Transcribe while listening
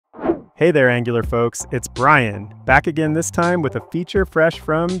Hey there, Angular folks. It's Brian, back again this time with a feature fresh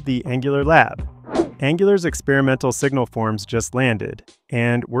from the Angular lab. Angular's experimental signal forms just landed,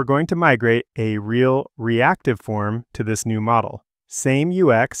 and we're going to migrate a real reactive form to this new model. Same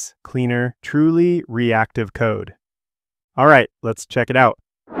UX, cleaner, truly reactive code. All right, let's check it out.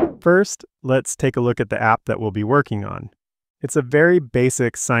 First, let's take a look at the app that we'll be working on. It's a very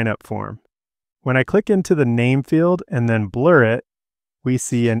basic sign-up form. When I click into the name field and then blur it, we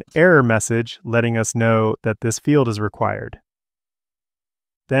see an error message letting us know that this field is required.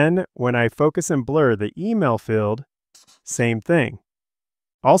 Then, when I focus and blur the email field, same thing.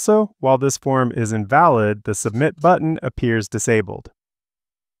 Also, while this form is invalid, the submit button appears disabled.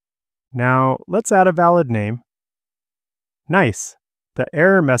 Now, let's add a valid name. Nice, the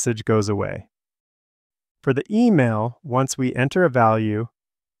error message goes away. For the email, once we enter a value,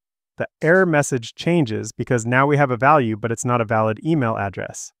 the error message changes because now we have a value, but it's not a valid email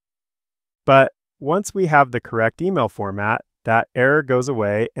address. But once we have the correct email format, that error goes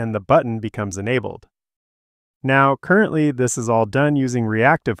away and the button becomes enabled. Now, currently, this is all done using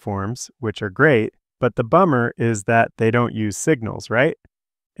reactive forms, which are great, but the bummer is that they don't use signals, right?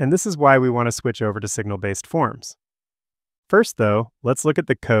 And this is why we want to switch over to signal-based forms. First, though, let's look at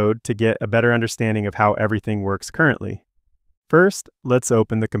the code to get a better understanding of how everything works currently. First, let's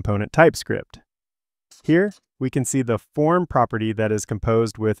open the component TypeScript. Here, we can see the form property that is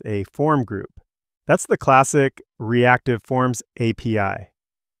composed with a form group. That's the classic Reactive Forms API.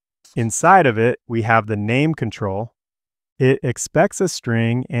 Inside of it, we have the name control. It expects a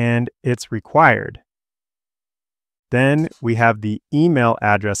string and it's required. Then we have the email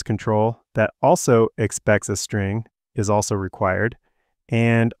address control that also expects a string, is also required,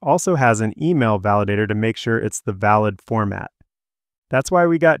 and also has an email validator to make sure it's the valid format. That's why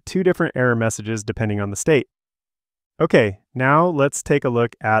we got two different error messages depending on the state. Okay, now let's take a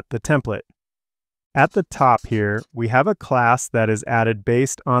look at the template. At the top here, we have a class that is added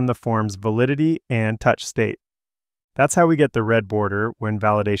based on the form's validity and touch state. That's how we get the red border when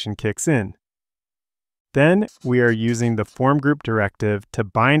validation kicks in. Then we are using the form group directive to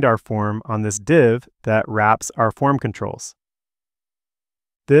bind our form on this div that wraps our form controls.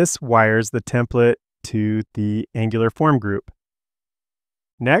 This wires the template to the Angular form group.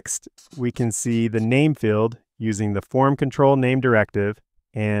 Next, we can see the name field using the form control name directive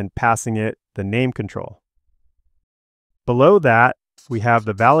and passing it the name control. Below that, we have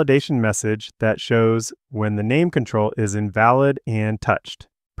the validation message that shows when the name control is invalid and touched.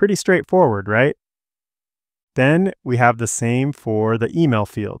 Pretty straightforward, right? Then we have the same for the email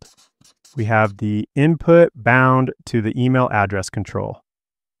field. We have the input bound to the email address control.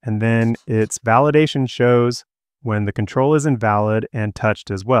 And then its validation shows when the control is invalid and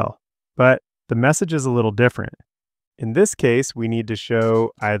touched as well. But the message is a little different. In this case, we need to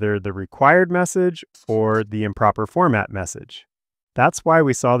show either the required message or the improper format message. That's why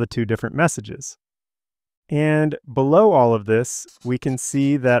we saw the two different messages. And below all of this, we can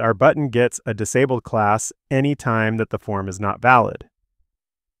see that our button gets a disabled class anytime that the form is not valid.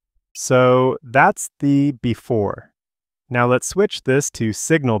 So that's the before. Now let's switch this to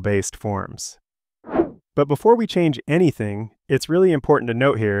signal-based forms. But before we change anything, it's really important to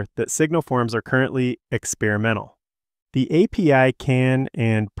note here that signal forms are currently experimental. The API can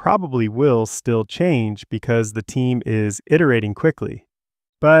and probably will still change because the team is iterating quickly.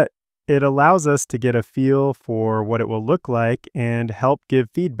 But it allows us to get a feel for what it will look like and help give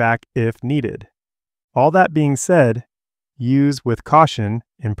feedback if needed. All that being said, use with caution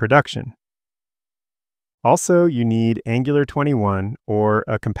in production. Also, you need Angular 21 or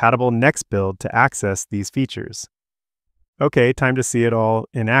a compatible Next build to access these features. Okay, time to see it all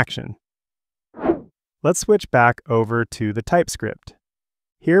in action. Let's switch back over to the TypeScript.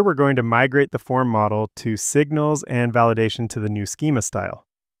 Here we're going to migrate the form model to signals and validation to the new schema style.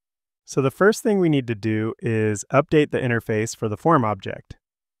 So the first thing we need to do is update the interface for the form object.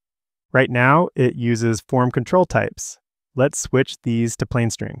 Right now, it uses form control types. Let's switch these to plain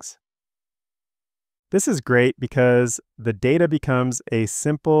strings. This is great because the data becomes a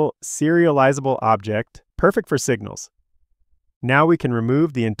simple serializable object, perfect for signals. Now we can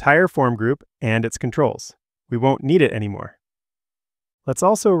remove the entire form group and its controls. We won't need it anymore. Let's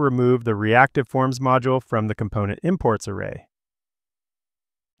also remove the reactive forms module from the component imports array.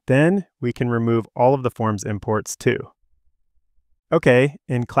 Then we can remove all of the forms imports too. Okay,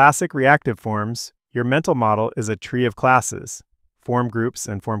 in classic reactive forms, your mental model is a tree of classes, form groups,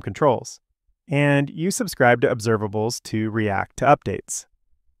 and form controls. And you subscribe to observables to react to updates.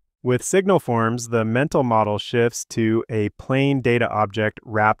 With signal forms, the mental model shifts to a plain data object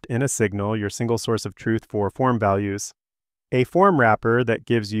wrapped in a signal, your single source of truth for form values, a form wrapper that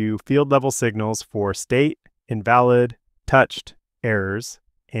gives you field-level signals for state, invalid, touched errors,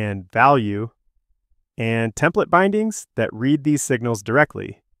 and value, and template bindings that read these signals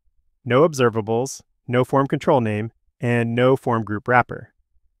directly. No observables, no form control name, and no form group wrapper.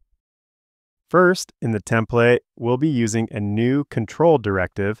 First, in the template, we'll be using a new control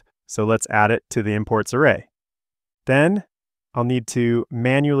directive, so let's add it to the imports array. Then, I'll need to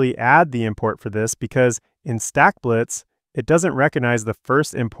manually add the import for this because in StackBlitz, it doesn't recognize the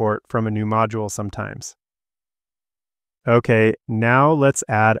first import from a new module sometimes. Okay, now let's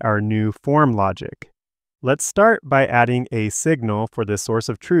add our new form logic. Let's start by adding a signal for the source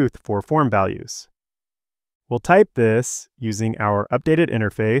of truth for form values. We'll type this using our updated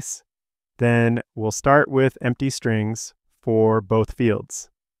interface. Then we'll start with empty strings for both fields.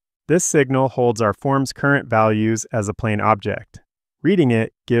 This signal holds our form's current values as a plain object. Reading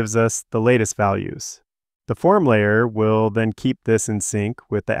it gives us the latest values. The form layer will then keep this in sync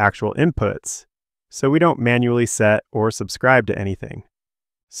with the actual inputs, so we don't manually set or subscribe to anything.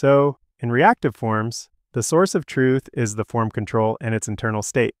 So in reactive forms, the source of truth is the form control and its internal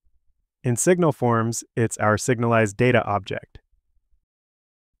state. In signal forms, it's our signalized data object.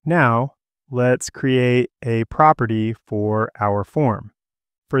 Now, let's create a property for our form.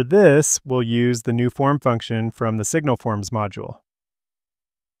 For this, we'll use the new form function from the signal forms module.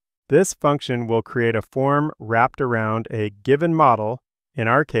 This function will create a form wrapped around a given model. In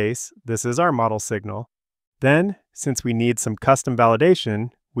our case, this is our model signal. Then, since we need some custom validation,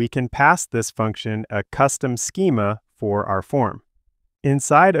 we can pass this function a custom schema for our form.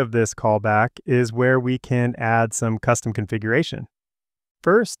 Inside of this callback is where we can add some custom configuration.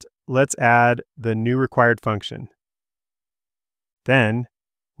 First, let's add the new required function. Then,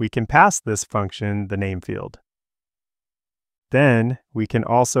 we can pass this function the name field. Then, we can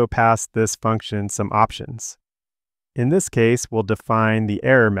also pass this function some options. In this case, we'll define the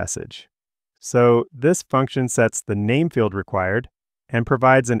error message. So this function sets the name field required and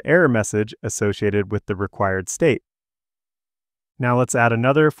provides an error message associated with the required state. Now let's add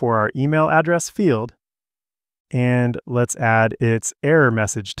another for our email address field, and let's add its error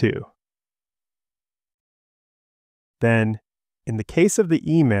message too. Then, in the case of the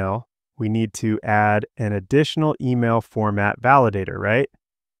email, we need to add an additional email format validator, right?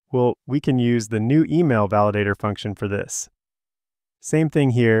 Well, we can use the new email validator function for this. Same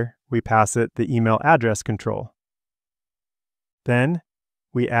thing here, we pass it the email address control. Then,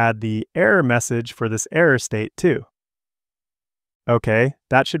 we add the error message for this error state too. Okay,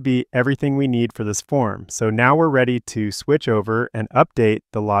 that should be everything we need for this form. So now we're ready to switch over and update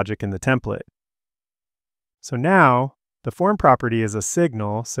the logic in the template. So now, the form property is a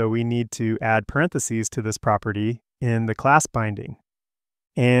signal, so we need to add parentheses to this property in the class binding.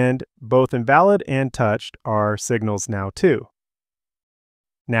 And both invalid and touched are signals now too.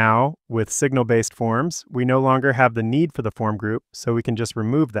 Now, with signal-based forms, we no longer have the need for the form group, so we can just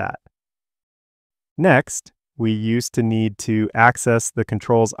remove that. Next, we used to need to access the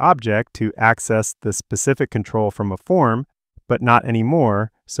controls object to access the specific control from a form, but not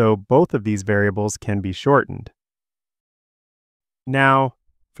anymore, so both of these variables can be shortened. Now,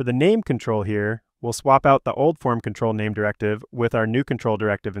 for the name control here, we'll swap out the old form control name directive with our new control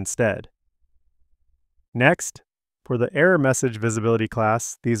directive instead. Next, for the error message visibility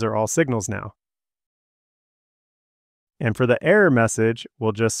class, these are all signals now. And for the error message,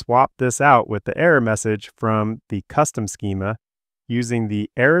 we'll just swap this out with the error message from the custom schema using the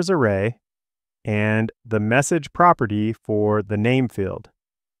errors array and the message property for the name field.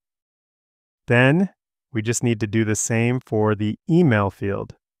 Then, we just need to do the same for the email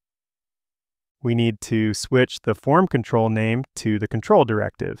field. We need to switch the form control name to the control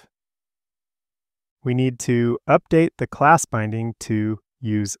directive. We need to update the class binding to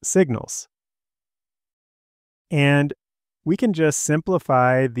use signals. And we can just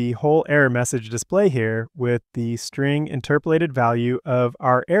simplify the whole error message display here with the string interpolated value of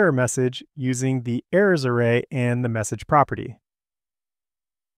our error message using the errors array and the message property.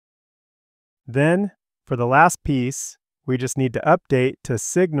 Then, for the last piece, we just need to update to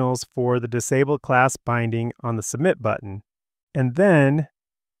signals for the disabled class binding on the submit button. And then,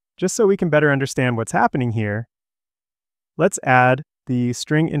 just so we can better understand what's happening here, let's add the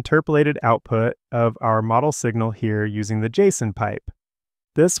string interpolated output of our model signal here using the JSON pipe.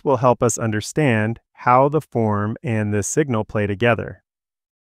 This will help us understand how the form and this signal play together.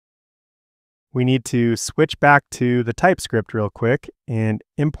 We need to switch back to the TypeScript real quick and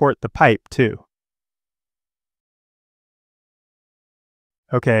import the pipe too.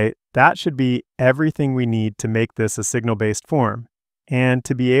 Okay, that should be everything we need to make this a signal-based form and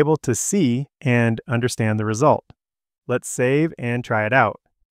to be able to see and understand the result. Let's save and try it out.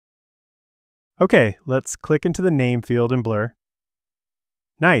 Okay, let's click into the name field in Blur.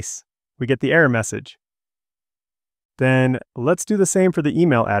 Nice, we get the error message. Then let's do the same for the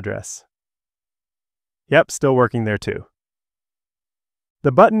email address. Yep, still working there too.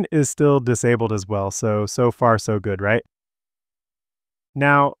 The button is still disabled as well, so far so good, right?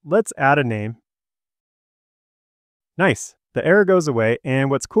 Now let's add a name. Nice, the error goes away, and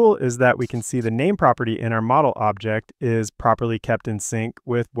what's cool is that we can see the name property in our model object is properly kept in sync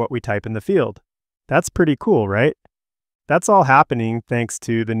with what we type in the field. That's pretty cool, right? That's all happening thanks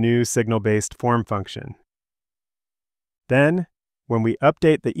to the new signal-based form function. Then, when we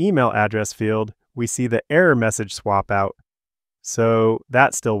update the email address field, we see the error message swap out. So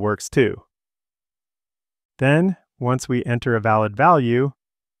that still works too. Then, once we enter a valid value,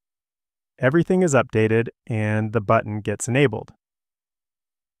 everything is updated and the button gets enabled.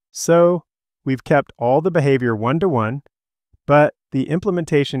 So we've kept all the behavior one-to-one, but the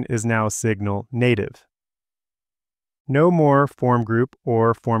implementation is now Signal native. No more form group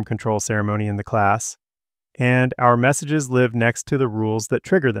or form control ceremony in the class, and our messages live next to the rules that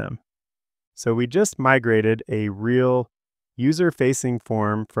trigger them. So we just migrated a real user-facing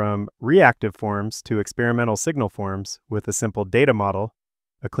form from reactive forms to experimental signal forms with a simple data model,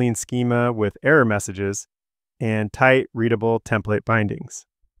 a clean schema with error messages, and tight, readable template bindings.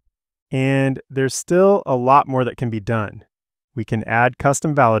 And there's still a lot more that can be done. We can add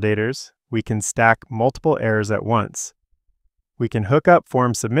custom validators, we can stack multiple errors at once. We can hook up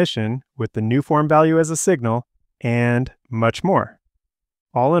form submission with the new form value as a signal, and much more.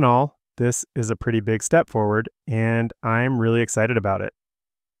 All in all, this is a pretty big step forward, and I'm really excited about it.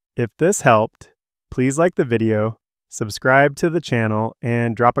 If this helped, please like the video, subscribe to the channel,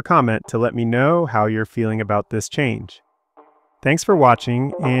 and drop a comment to let me know how you're feeling about this change. Thanks for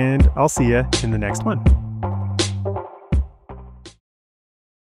watching, and I'll see you in the next one.